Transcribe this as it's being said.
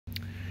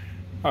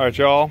All right,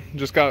 y'all,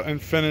 just got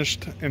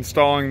finished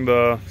installing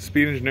the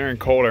Speed Engineering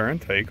cold air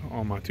intake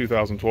on my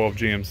 2012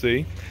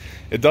 GMC.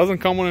 It doesn't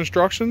come with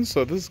instructions,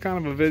 so this is kind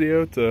of a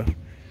video to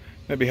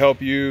maybe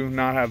help you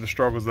not have the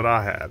struggles that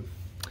I had.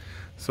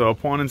 So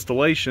upon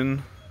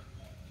installation,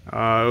 it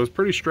was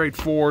pretty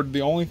straightforward.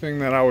 The only thing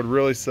that I would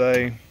really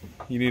say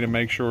you need to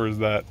make sure is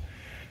that,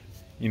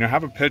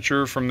 have a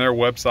picture from their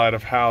website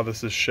of how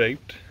this is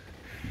shaped,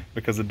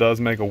 because it does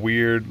make a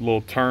weird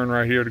little turn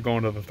right here to go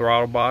into the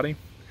throttle body.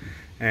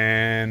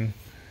 And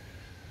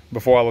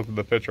before I looked at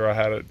the picture,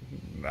 I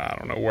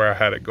don't know where I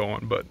had it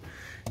going, but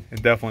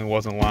it definitely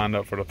wasn't lined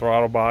up for the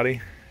throttle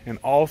body. And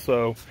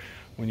also,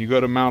 when you go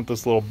to mount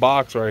this little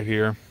box right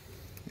here,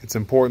 it's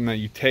important that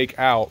you take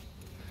out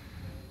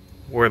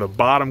where the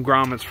bottom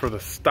grommets for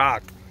the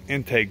stock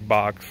intake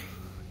box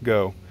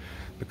go,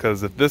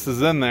 because if this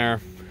is in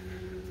there,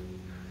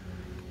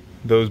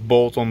 those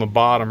bolts on the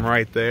bottom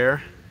right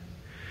there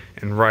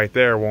and right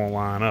there won't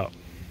line up.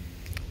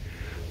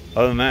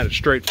 Other than that, it's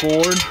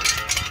straightforward.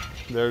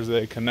 There's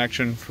a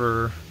connection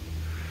for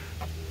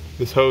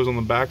this hose on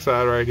the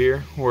backside right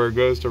here. Where it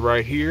goes to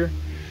right here,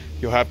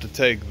 you'll have to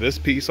take this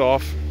piece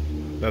off.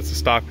 That's the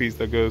stock piece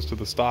that goes to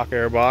the stock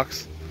air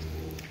box.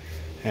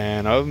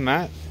 And other than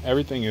that,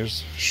 everything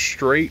is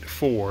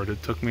straightforward.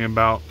 It took me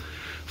about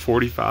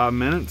 45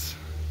 minutes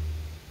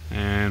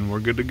and we're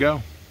good to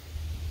go.